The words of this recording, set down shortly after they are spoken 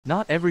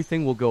Not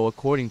everything will go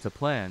according to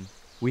plan.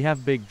 We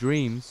have big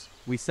dreams,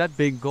 we set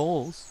big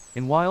goals,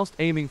 and whilst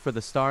aiming for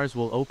the stars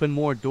will open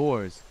more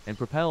doors and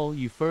propel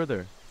you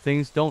further,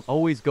 things don't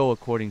always go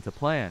according to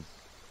plan.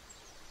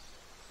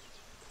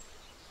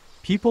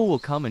 People will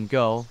come and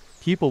go,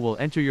 people will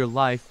enter your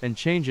life and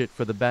change it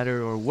for the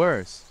better or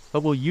worse,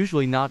 but will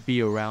usually not be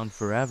around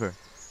forever.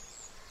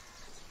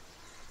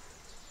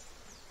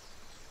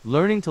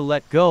 Learning to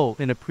let go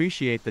and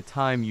appreciate the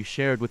time you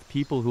shared with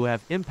people who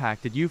have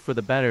impacted you for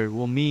the better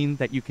will mean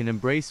that you can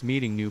embrace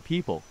meeting new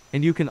people,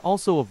 and you can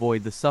also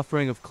avoid the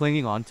suffering of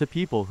clinging on to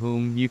people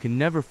whom you can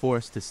never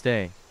force to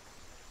stay.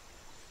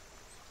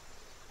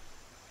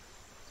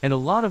 And a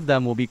lot of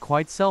them will be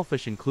quite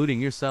selfish, including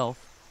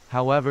yourself.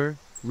 However,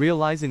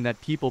 realizing that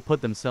people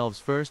put themselves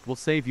first will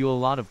save you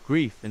a lot of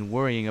grief and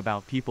worrying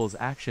about people's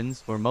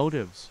actions or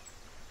motives.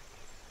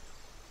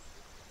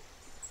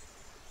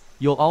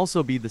 You'll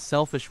also be the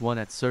selfish one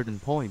at certain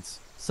points.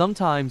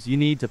 Sometimes you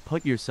need to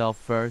put yourself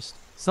first.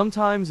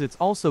 Sometimes it's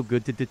also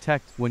good to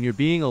detect when you're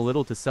being a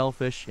little too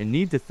selfish and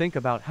need to think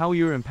about how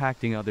you're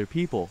impacting other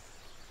people.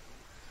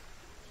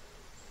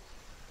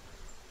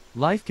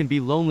 Life can be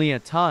lonely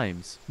at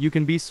times. You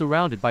can be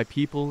surrounded by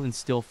people and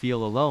still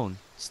feel alone.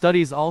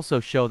 Studies also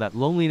show that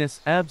loneliness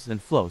ebbs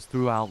and flows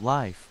throughout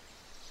life.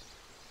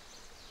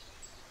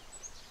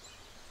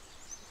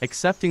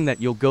 Accepting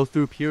that you'll go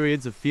through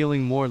periods of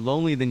feeling more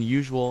lonely than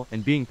usual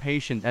and being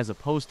patient as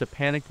opposed to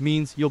panicked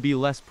means you'll be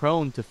less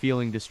prone to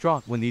feeling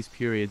distraught when these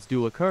periods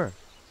do occur.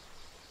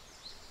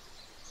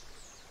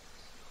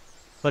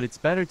 But it's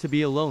better to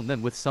be alone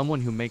than with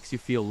someone who makes you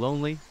feel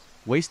lonely.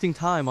 Wasting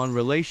time on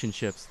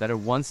relationships that are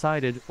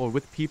one-sided or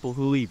with people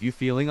who leave you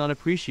feeling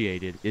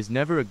unappreciated is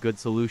never a good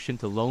solution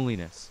to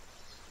loneliness.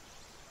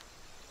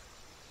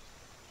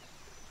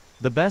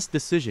 The best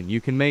decision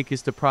you can make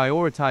is to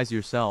prioritize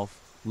yourself.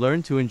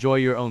 Learn to enjoy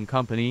your own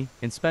company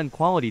and spend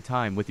quality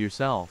time with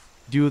yourself.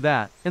 Do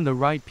that, and the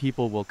right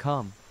people will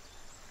come.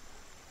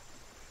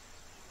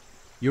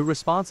 You're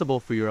responsible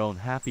for your own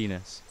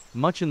happiness.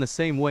 Much in the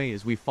same way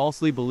as we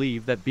falsely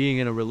believe that being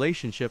in a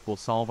relationship will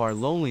solve our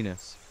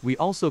loneliness, we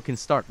also can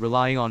start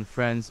relying on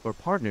friends or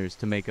partners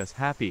to make us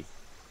happy.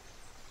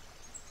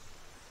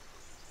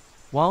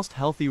 Whilst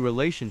healthy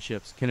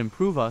relationships can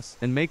improve us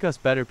and make us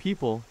better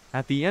people,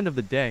 at the end of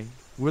the day,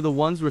 we're the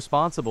ones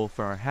responsible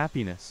for our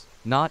happiness,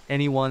 not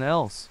anyone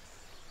else.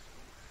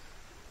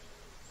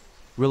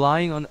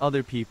 Relying on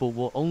other people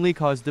will only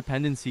cause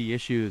dependency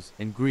issues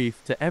and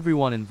grief to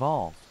everyone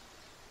involved.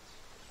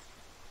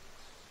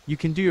 You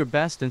can do your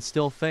best and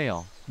still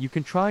fail. You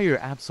can try your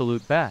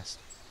absolute best,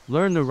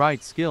 learn the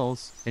right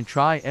skills, and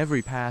try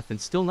every path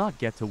and still not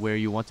get to where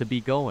you want to be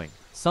going.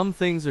 Some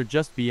things are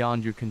just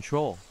beyond your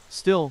control.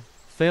 Still,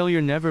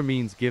 failure never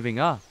means giving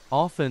up.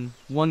 Often,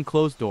 one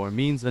closed door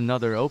means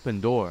another open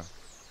door.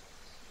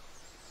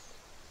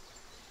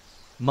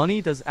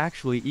 Money does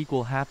actually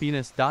equal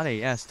happiness.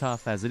 As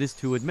tough as it is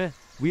to admit,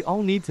 we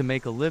all need to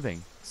make a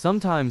living.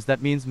 Sometimes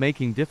that means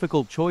making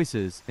difficult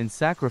choices and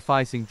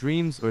sacrificing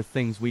dreams or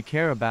things we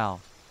care about.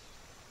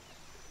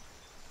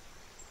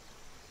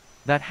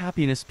 That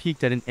happiness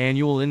peaked at an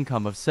annual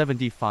income of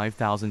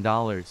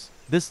 $75,000.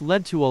 This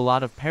led to a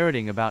lot of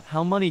parroting about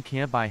how money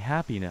can't buy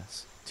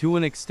happiness. To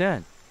an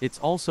extent, it's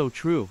also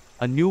true.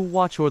 A new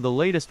watch or the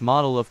latest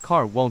model of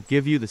car won't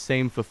give you the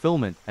same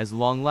fulfillment as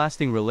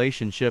long-lasting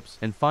relationships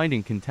and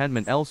finding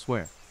contentment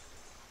elsewhere.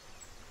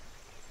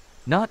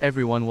 Not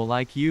everyone will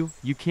like you.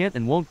 You can't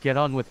and won't get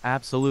on with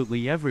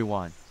absolutely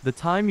everyone. The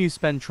time you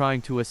spend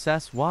trying to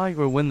assess why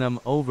or win them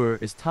over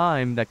is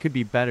time that could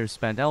be better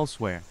spent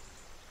elsewhere.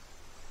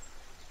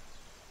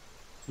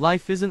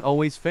 Life isn't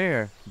always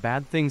fair.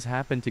 Bad things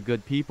happen to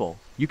good people.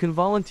 You can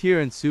volunteer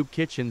in soup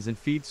kitchens and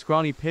feed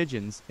scrawny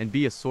pigeons and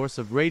be a source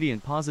of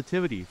radiant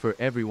positivity for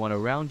everyone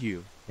around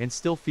you, and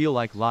still feel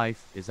like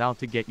life is out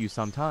to get you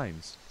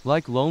sometimes.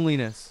 Like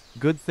loneliness,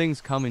 good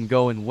things come and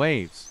go in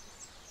waves.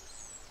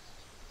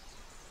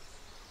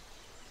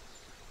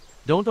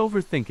 Don't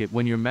overthink it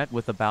when you're met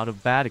with a bout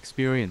of bad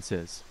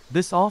experiences.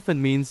 This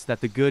often means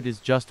that the good is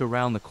just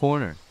around the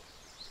corner.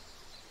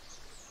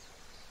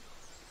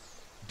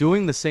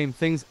 Doing the same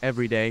things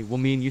every day will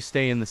mean you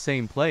stay in the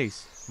same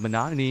place.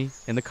 Monotony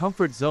and the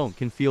comfort zone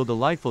can feel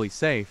delightfully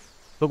safe,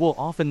 but will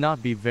often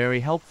not be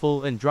very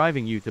helpful in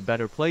driving you to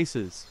better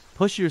places.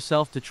 Push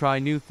yourself to try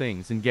new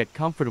things and get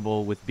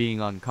comfortable with being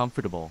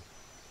uncomfortable.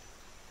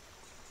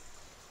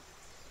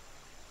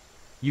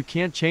 You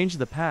can't change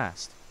the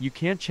past. You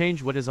can't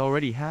change what has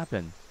already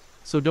happened.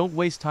 So don't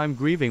waste time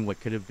grieving what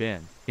could have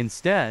been.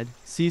 Instead,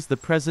 seize the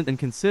present and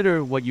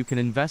consider what you can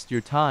invest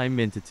your time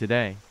into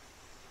today.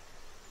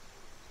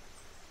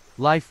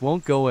 Life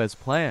won't go as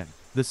planned.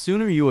 The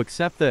sooner you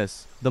accept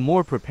this, the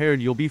more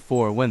prepared you'll be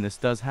for when this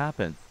does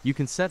happen. You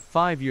can set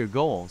 5-year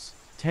goals,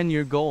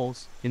 10-year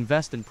goals,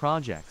 invest in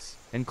projects,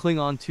 and cling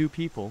on to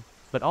people,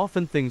 but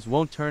often things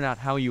won't turn out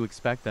how you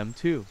expect them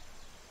to.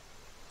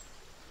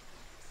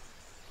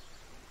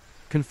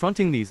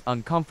 Confronting these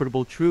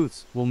uncomfortable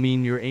truths will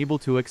mean you're able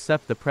to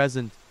accept the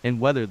present and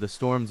weather the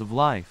storms of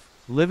life.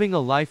 Living a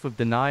life of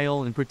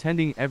denial and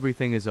pretending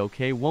everything is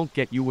okay won't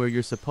get you where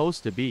you're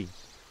supposed to be.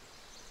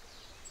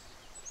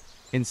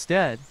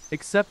 Instead,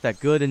 accept that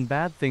good and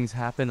bad things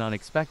happen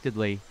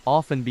unexpectedly,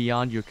 often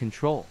beyond your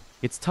control.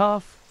 It's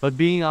tough, but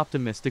being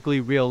optimistically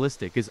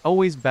realistic is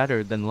always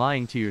better than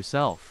lying to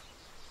yourself.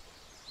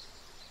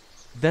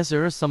 These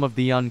are some of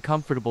the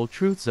uncomfortable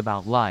truths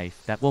about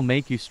life that will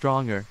make you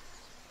stronger.